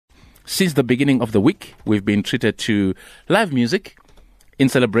Since the beginning of the week, we've been treated to live music in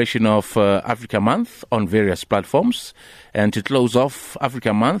celebration of Africa Month on various platforms. And to close off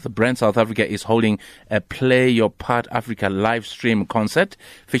Africa Month, Brand South Africa is holding a Play Your Part Africa live stream concert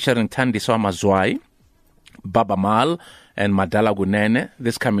featuring Thandiswa Mazwai, Baaba, Maal, and Madala Kunene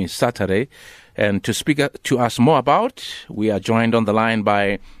this coming Saturday. And to speak to us more about, we are joined on the line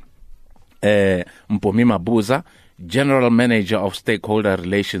by Mpumi Mabuza, General Manager of Stakeholder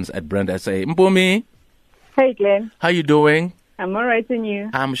Relations at Brand SA. Mpumi. Hey, Glenn. How you doing? I'm all right, and you?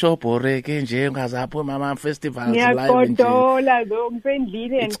 I'm sure festivals yeah, live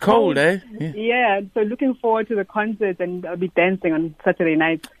it's cold, eh? Yeah, so looking forward to the concert, and I'll be dancing on Saturday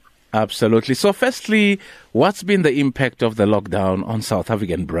night. Absolutely. So firstly, what's been the impact of the lockdown on South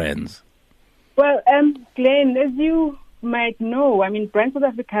African brands? Well, Glenn, as you might know, I mean, Brand South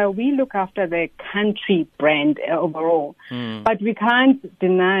Africa, we look after the country brand overall. But we can't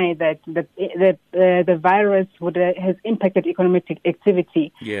deny that the virus has impacted economic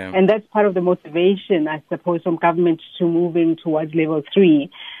activity. Yeah. And that's part of the motivation, I suppose, from government to moving towards level 3.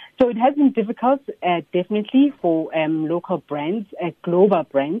 So it has been difficult, definitely, for local brands, global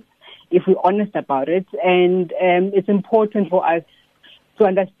brands, if we're honest about it. And it's important for us to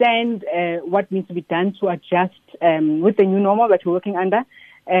understand what needs to be done to adjust with the new normal that we're working under,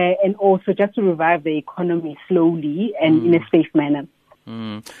 and also just to revive the economy slowly and in a safe manner.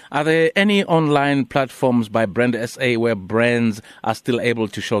 Are there any online platforms by Brand SA where brands are still able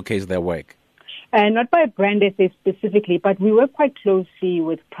to showcase their work? Not by Brand SA specifically, but we work quite closely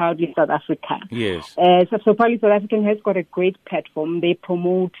with Proudly South Africa. Yes. So Proudly South African has got a great platform. They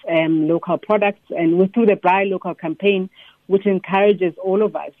promote local products, and through the Buy Local campaign, which encourages all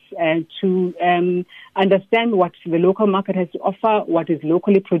of us to understand what the local market has to offer, what is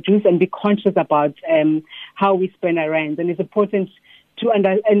locally produced, and be conscious about how we spend our rands. And it's important to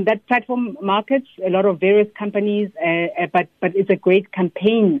and that platform markets a lot of various companies, but it's a great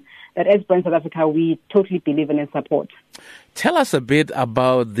campaign that as Brand South Africa we totally believe in and support. Tell us a bit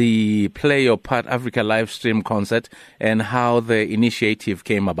about the Play Your Part Africa live stream concert and how the initiative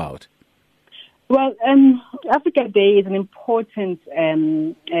came about. Well, Africa Day is an important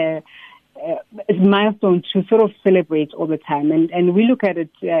milestone to sort of celebrate all the time, and we look at it,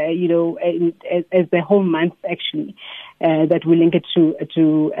 as the whole month actually that we link it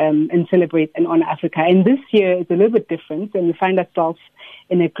to and celebrate and honor Africa. And this year it's a little bit different, and we find ourselves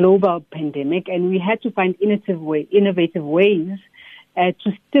in a global pandemic, and we had to find innovative ways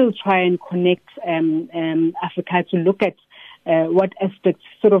to still try and connect Africa, to look at what aspects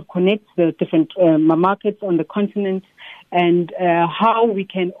sort of connect the different markets on the continent, and how we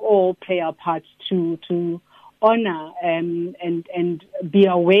can all play our parts to honor and be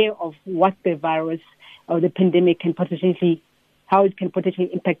aware of what the virus or the pandemic can potentially, how it can potentially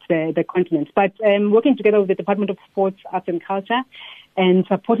impact the continent. But working together with the Department of Sports, Arts and Culture, and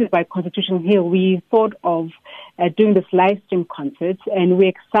supported by Constitution Hill, we thought of doing this live stream concert, and we're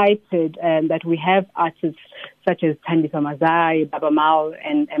excited that we have artists such as Thandiswa Mazwai, Baaba, Maal,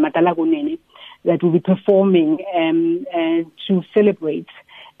 and Madala Kunene that will be performing to celebrate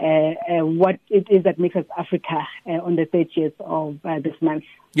what it is that makes us Africa on the 30th of this month.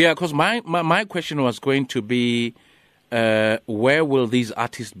 Yeah, because my question was going to be, where will these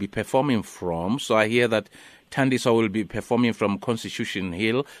artists be performing from? So I hear that Thandiswa will be performing from Constitution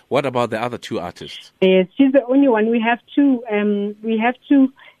Hill. What about the other two artists? Yes, she's the only one. We have to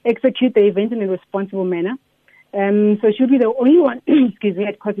execute the event in a responsible manner. So she'll be the only one,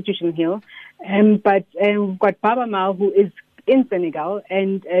 at Constitution Hill. But we've got Baaba, Maal, who is in Senegal,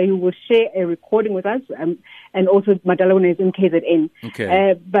 and he will share a recording with us, and also Madala Kunene is in KZN.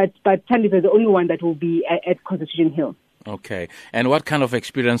 Okay. But Thandiswa is the only one that will be at Constitution Hill. Okay. And what kind of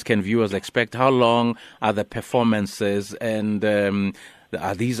experience can viewers expect? How long are the performances? And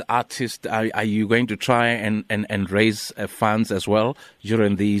are these artists, are you going to try and raise funds as well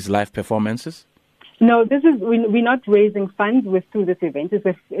during these live performances? No, we're not raising funds through this event.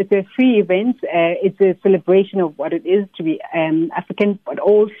 It's a free event. It's a celebration of what it is to be African, but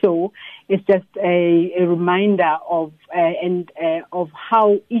also it's just a reminder of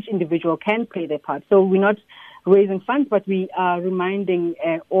how each individual can play their part. So we're not raising funds, but we are reminding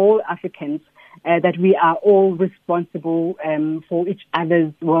all Africans that we are all responsible for each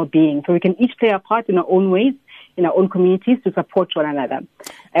other's well-being. So we can each play our part in our own ways, in our own communities, to support one another.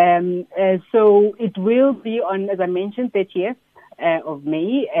 So it will be on, as I mentioned, 30th of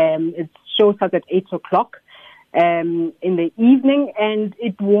May. It show starts at 8 o'clock in the evening, and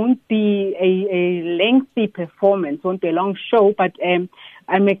it won't be a lengthy performance, won't be a long show, but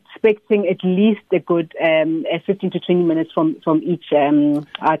I'm expecting at least a good 15 to 20 minutes from each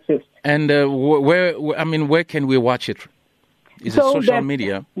artist. And where can we watch it? Is it social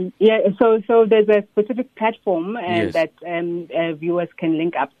media? Yeah, so there's a specific platform Yes. that viewers can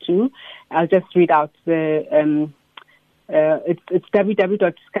link up to. I'll just read out the it's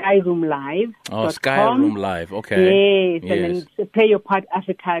www.skyroomlive.com. Oh, Skyroom Live. Okay. Yes, and then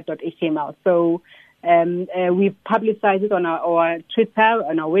playyourpartafrica.html. So we've publicized it on our Twitter,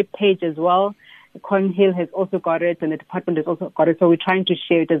 on our webpage as well. Cornhill has also got it, and the department has also got it. So we're trying to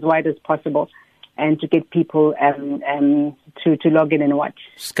share it as wide as possible and to get people to log in and watch.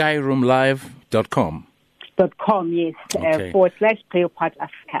 Skyroomlive.com. .com, yes, Okay.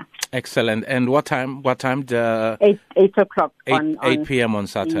 /PlayYourPartAfrica. Excellent. And what time? 8 o'clock 8 p.m. on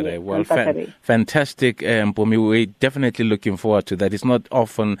Saturday. Yes, Well, on Saturday. Fantastic, Mpumi. We're definitely looking forward to that. It's not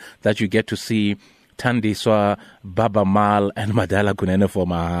often that you get to see Thandiswa, Baaba, Maal, and Madala Kunene for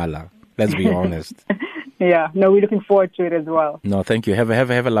Mahala. Let's be honest. Yeah, no, we're looking forward to it as well. No, thank you. Have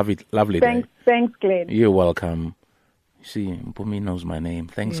a lovely day. Thanks, Glenn. You're welcome. See, Mpumi knows my name.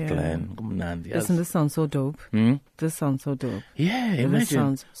 Thanks, Yeah. Glenn. Listen, this sounds so dope. This sounds so dope. Yeah, This imagine.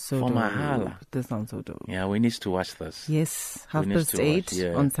 sounds so for dope. Mahala. This sounds so dope. Yeah, we need to watch this. Yes, We need 8:30 to watch,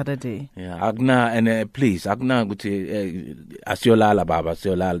 yeah. on Saturday. Yeah, Agna, and please, Agna, Asiolala, Baba,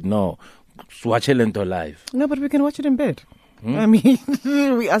 Asiolala. No, watch it live. No, but we can watch it in bed. I mean,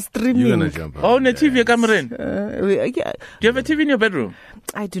 we are streaming. You're gonna jump out. Oh, on the TV, Cameron. Do Yeah, you have a TV in your bedroom?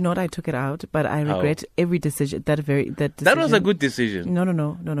 I do not. I took it out, but I regret every decision. That decision. That was a good decision. No.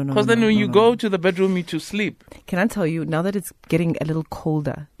 Because then when you go to the bedroom, you to sleep. Can I tell you, now that it's getting a little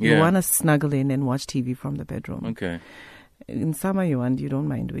colder, you Yeah. want to snuggle in and watch TV from the bedroom. Okay. In summer, you don't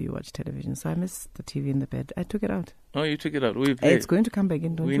mind where you watch television. So I miss the TV in the bed. I took it out. Oh, you took it out. We It's going to come back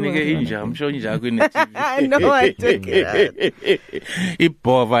in. Don't We you nigga worry. inja. I'm sure inja going to TV. I know, I took it out.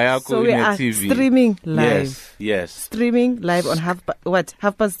 Ipova yako So we in are TV. streaming live. Yes. Streaming live on half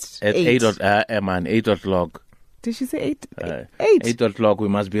past At 8. 8 o'clock. Did she say 8? 8 8. o'clock. We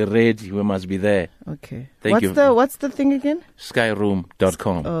must be ready. We must be there. Okay. Thank you. What's the thing again?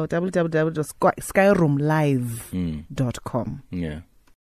 Skyroom.com. Oh, www.skyroomlive.com. Yeah.